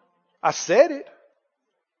 I said it,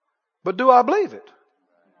 but do I believe it?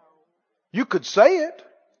 You could say it,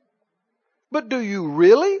 but do you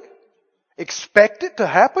really expect it to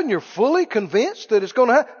happen? You're fully convinced that it's going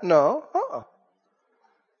to happen? No.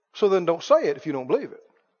 So then don't say it if you don't believe it.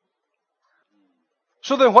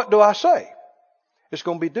 So then what do I say? It's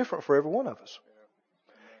going to be different for every one of us.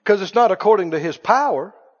 Because it's not according to His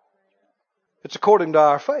power. It's according to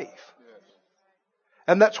our faith.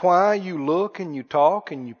 And that's why you look and you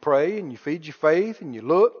talk and you pray and you feed your faith and you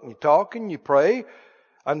look and you talk and you pray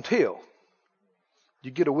until you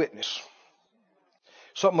get a witness.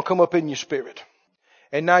 Something will come up in your spirit.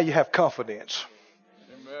 And now you have confidence.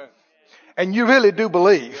 Amen. And you really do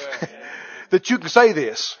believe that you can say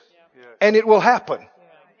this. And it will happen.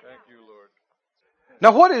 Thank you, Lord.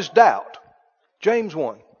 Now what is doubt? James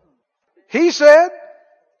 1. He said,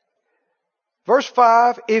 verse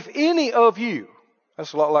 5, if any of you,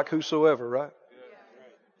 that's a lot like whosoever, right?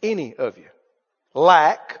 Any of you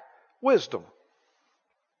lack wisdom,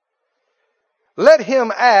 let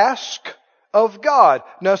him ask of God.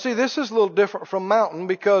 Now see, this is a little different from mountain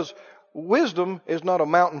because wisdom is not a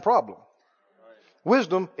mountain problem.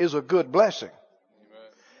 Wisdom is a good blessing.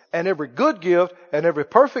 And every good gift and every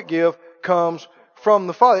perfect gift comes from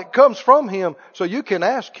the Father. It comes from Him, so you can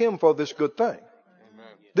ask Him for this good thing.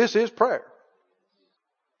 Amen. This is prayer.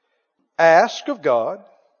 Ask of God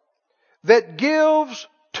that gives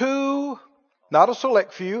to, not a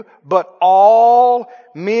select few, but all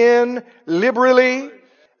men liberally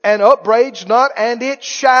and upbraids not, and it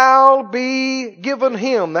shall be given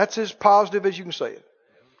him. That's as positive as you can say it.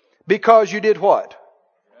 Because you did what?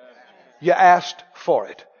 You asked for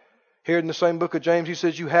it. Here in the same book of James, he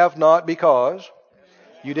says, you have not because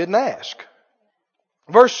you didn't ask.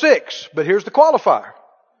 Verse 6, but here's the qualifier.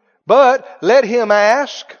 But let him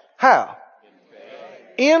ask, how?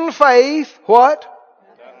 In faith, what?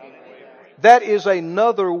 That is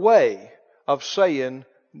another way of saying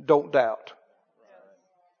don't doubt.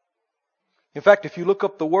 In fact, if you look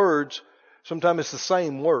up the words, sometimes it's the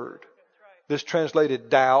same word. This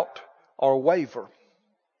translated doubt or waver.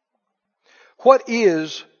 What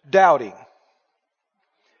is doubting?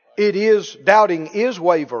 Doubting is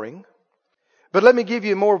wavering. But let me give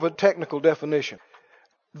you more of a technical definition.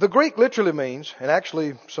 The Greek literally means, and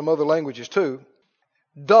actually some other languages too,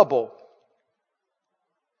 double.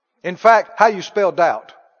 In fact, how you spell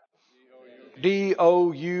doubt?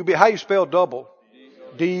 D-O-U-B. How you spell double?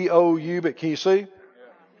 D-O-U-B. Can you see?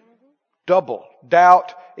 Double.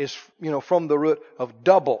 Doubt is, from the root of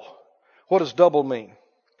double. What does double mean?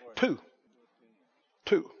 Two.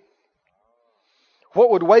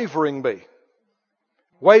 What would wavering be?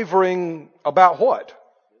 Wavering about what?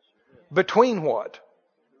 Between what?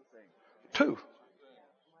 Two.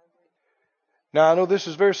 Now I know this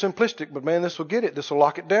is very simplistic, but man, this will get it. This will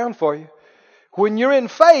lock it down for you. When you're in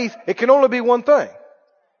faith, it can only be one thing.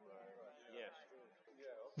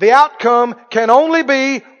 The outcome can only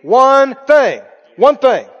be one thing. One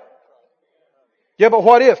thing. Yeah, but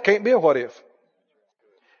what if? Can't be a what if.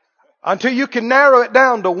 Until you can narrow it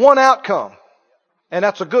down to one outcome, and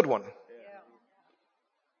that's a good one,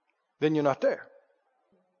 then you're not there.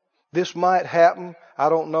 This might happen, I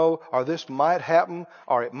don't know, or this might happen,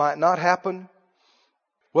 or it might not happen.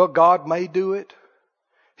 Well, God may do it.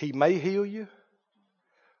 He may heal you,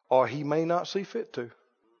 or He may not see fit to.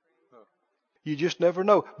 You just never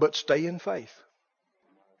know. But stay in faith.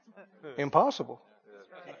 Impossible.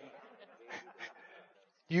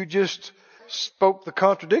 You just spoke the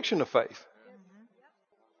contradiction of faith.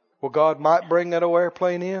 Well, God might bring that old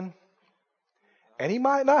airplane in. And He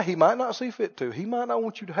might not. He might not see fit to. He might not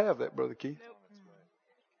want you to have that, Brother Keith.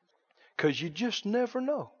 Because you just never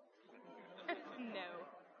know No.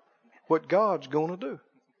 what God's going to do.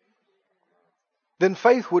 Then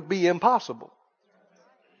faith would be impossible.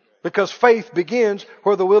 Because faith begins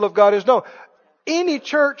where the will of God is known. Any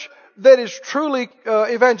church that is truly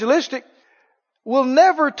evangelistic will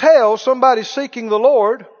never tell somebody seeking the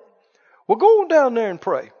Lord, well, go on down there and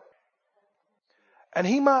pray. And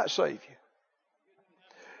He might save you.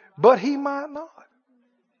 But He might not.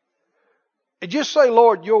 And just say,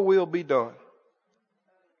 Lord, your will be done.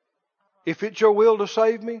 If it's your will to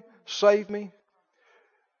save me, save me.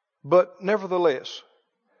 But nevertheless,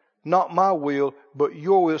 not my will, but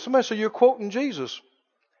your will. Somebody say, you're quoting Jesus.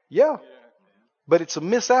 Yeah. But it's a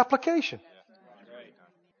misapplication.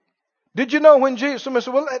 Did you know when Jesus, somebody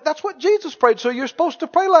said, well, that's what Jesus prayed, so you're supposed to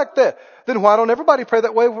pray like that. Then why don't everybody pray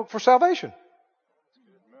that way for salvation?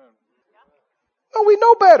 No, we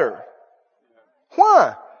know better.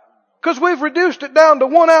 Why? Because we've reduced it down to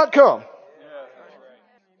one outcome.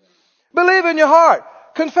 Believe in your heart.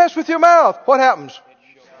 Confess with your mouth. What happens?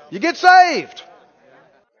 You get saved.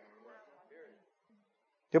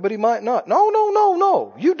 Yeah, but He might not.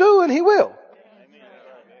 No. You do and He will.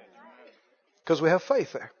 Because we have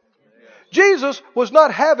faith there. Jesus was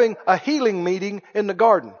not having a healing meeting in the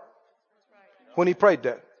garden when He prayed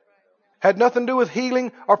that. Had nothing to do with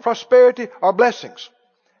healing or prosperity or blessings.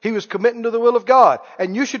 He was committing to the will of God.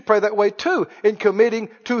 And you should pray that way too, in committing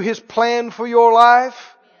to His plan for your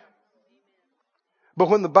life. But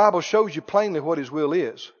when the Bible shows you plainly what His will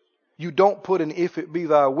is, you don't put an if it be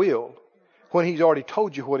thy will when He's already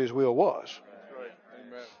told you what His will was.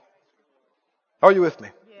 Are you with me?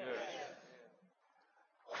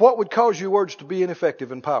 What would cause your words to be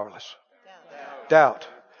ineffective and powerless? Doubt.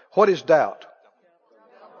 What is doubt?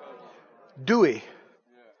 Dewey.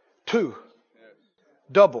 Two.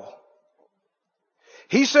 Double.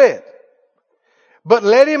 He said, but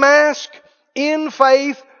let him ask in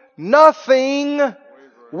faith, nothing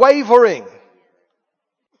wavering.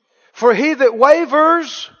 For he that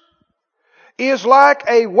wavers is like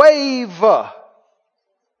a wave.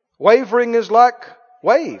 Wavering is like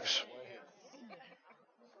waves.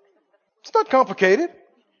 It's not complicated.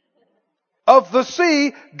 Of the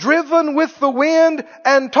sea, driven with the wind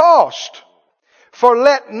and tossed. For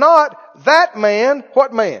let not that man,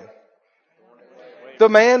 what man? The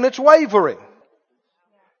man that's wavering.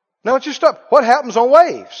 Now let's just stop. What happens on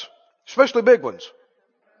waves? Especially big ones.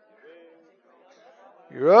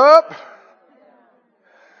 You're up.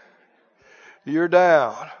 You're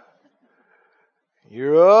down.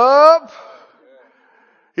 You're up.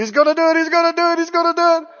 He's going to do it. He's going to do it. He's going to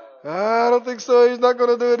do it. I don't think so. He's not going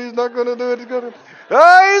to do it. He's not going to do it. He's going to.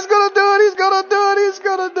 He's going to do it. He's going to do it. He's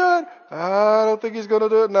going to do it. I don't think he's going to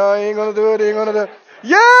do it. No, he ain't going to do it. He ain't going to do it.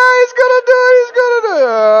 Yeah, he's going to do it. He's going to do it.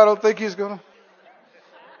 I don't think he's going to.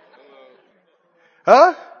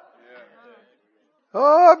 Huh?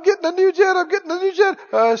 Oh, I'm getting a new jet. I'm getting a new jet.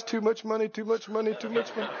 Oh, it's too much money. Too much money. Too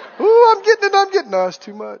much money. Ooh, I'm getting it. I'm getting it. No, it's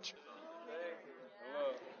too much.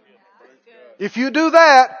 If you do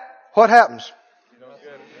that, what happens?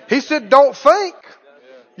 He said, don't think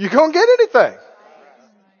you're going to get anything.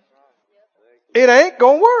 It ain't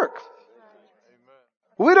going to work.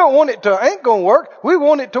 We don't want it to ain't going to work. We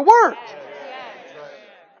want it to work.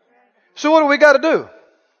 So what do we got to do?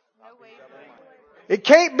 It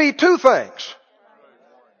can't be two things.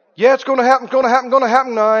 Yeah, it's going to happen, going to happen, going to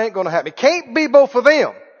happen. No, it ain't going to happen. It can't be both of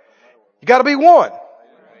them. You got to be one.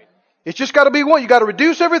 It's just got to be one. You got to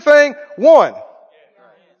reduce everything one.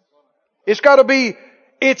 It's got to be,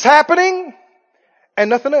 it's happening and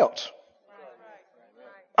nothing else.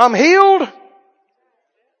 I'm healed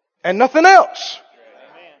and nothing else.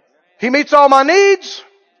 He meets all my needs.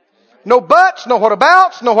 No buts, no what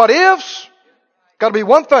abouts, no what ifs. Got to be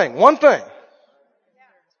one thing, one thing.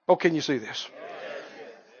 Oh, can you see this?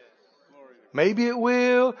 Maybe it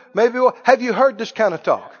will, maybe it will. Have you heard this kind of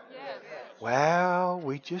talk? Well,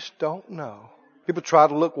 we just don't know. People try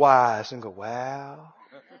to look wise and go, well.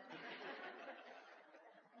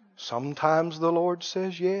 Sometimes the Lord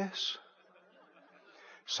says yes.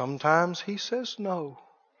 Sometimes He says no.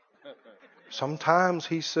 Sometimes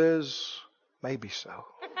He says maybe so.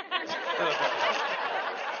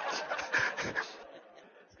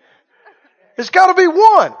 It's got to be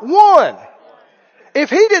one. One. If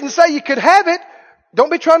He didn't say you could have it,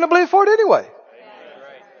 don't be trying to believe for it anyway.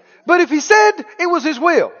 But if He said it was His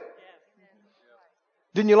will,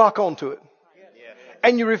 then you lock on to it.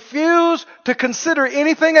 And you refuse to consider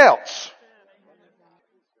anything else.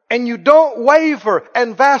 And you don't waver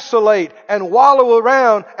and vacillate and wallow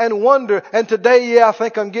around and wonder. And today, yeah, I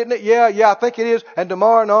think I'm getting it. Yeah, I think it is. And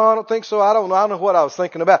tomorrow, no, I don't think so. I don't know what I was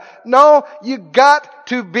thinking about. No, you got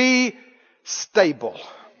to be stable.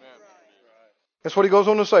 That's what he goes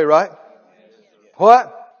on to say, right?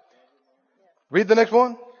 What? Read the next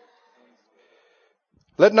one.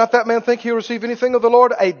 Let not that man think he'll receive anything of the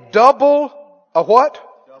Lord. A what?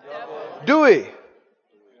 Dewy.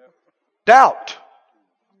 Doubt.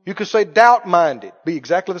 You could say doubt-minded. Be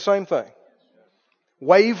exactly the same thing.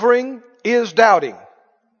 Wavering is doubting.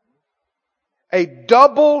 A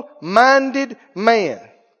double-minded man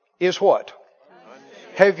is what?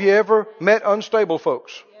 Have you ever met unstable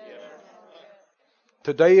folks?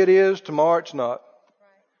 Today it is, tomorrow it's not.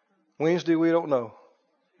 Wednesday we don't know.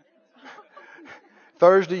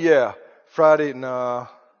 Thursday, yeah. Friday, nah.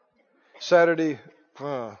 Saturday,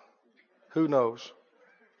 who knows?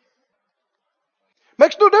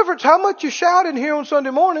 Makes no difference how much you shout in here on Sunday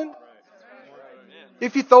morning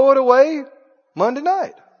if you throw it away Monday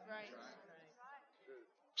night.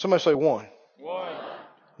 Somebody say one.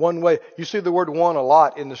 One way. You see the word one a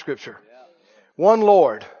lot in the Scripture. One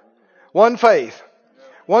Lord. One faith.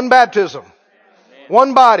 One baptism.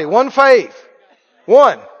 One body. One faith.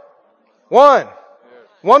 One. One.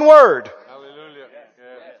 One word.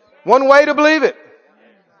 One way to believe it.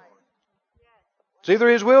 It's either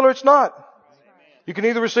His will or it's not. You can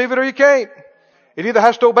either receive it or you can't. It either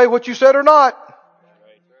has to obey what you said or not.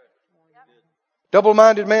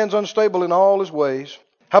 Double-minded man's unstable in all his ways.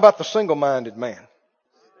 How about the single-minded man?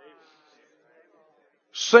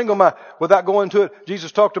 Single-minded. Without going to it,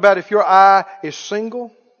 Jesus talked about if your eye is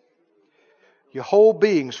single, your whole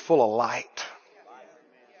being's full of light.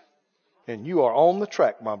 And you are on the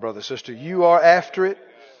track, my brother, sister. You are after it.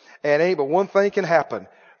 And ain't but one thing can happen.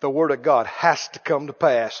 The Word of God has to come to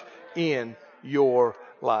pass in your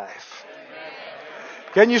life.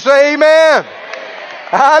 Can you say amen?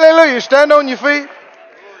 Hallelujah. Stand on your feet.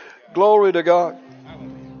 Glory to God.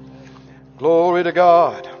 Glory to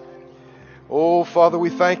God. Oh, Father, we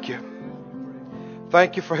thank you.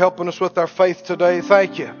 Thank you for helping us with our faith today.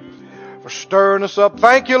 Thank you for stirring us up.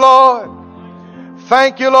 Thank you, Lord.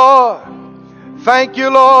 Thank you, Lord. Thank you,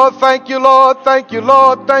 Lord. Thank you, Lord. Thank you,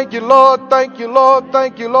 Lord. Thank you, Lord. Thank you, Lord.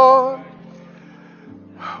 Thank you, Lord.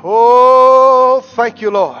 Oh, thank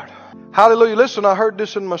you, Lord. Hallelujah. Listen, I heard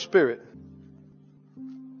this in my spirit.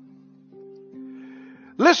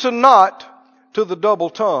 Listen not to the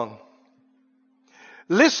double tongue.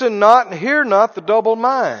 Listen not and hear not the double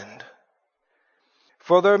mind.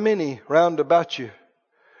 For there are many round about you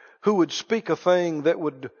who would speak a thing that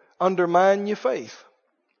would undermine your faith.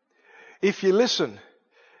 If you listen,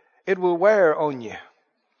 it will wear on you.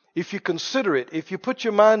 If you consider it, if you put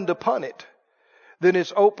your mind upon it, then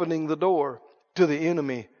it's opening the door to the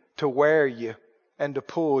enemy to wear you and to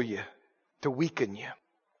pull you, to weaken you.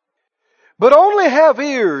 But only have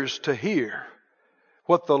ears to hear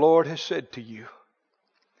what the Lord has said to you.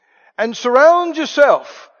 And surround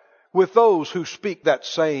yourself with those who speak that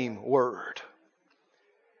same word.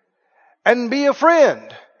 And be a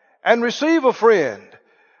friend and receive a friend,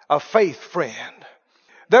 a faith friend,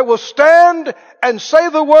 that will stand and say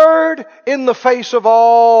the word in the face of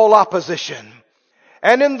all opposition,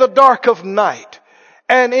 and in the dark of night,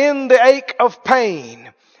 and in the ache of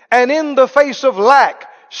pain, and in the face of lack,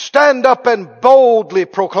 stand up and boldly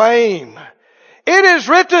proclaim, it is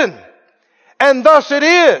written, and thus it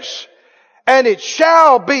is, and it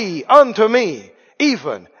shall be unto me,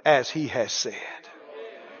 even as He has said.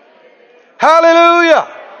 Hallelujah!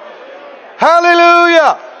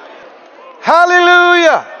 Hallelujah!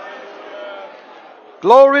 Hallelujah!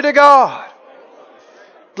 Glory to God!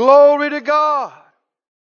 Glory to God!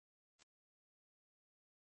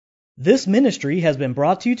 This ministry has been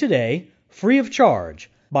brought to you today, free of charge,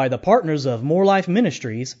 by the partners of More Life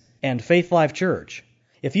Ministries and Faith Life Church.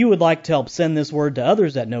 If you would like to help send this word to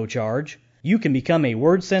others at no charge, you can become a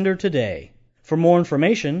word sender today. For more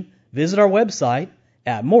information, visit our website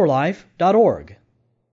at morelife.org.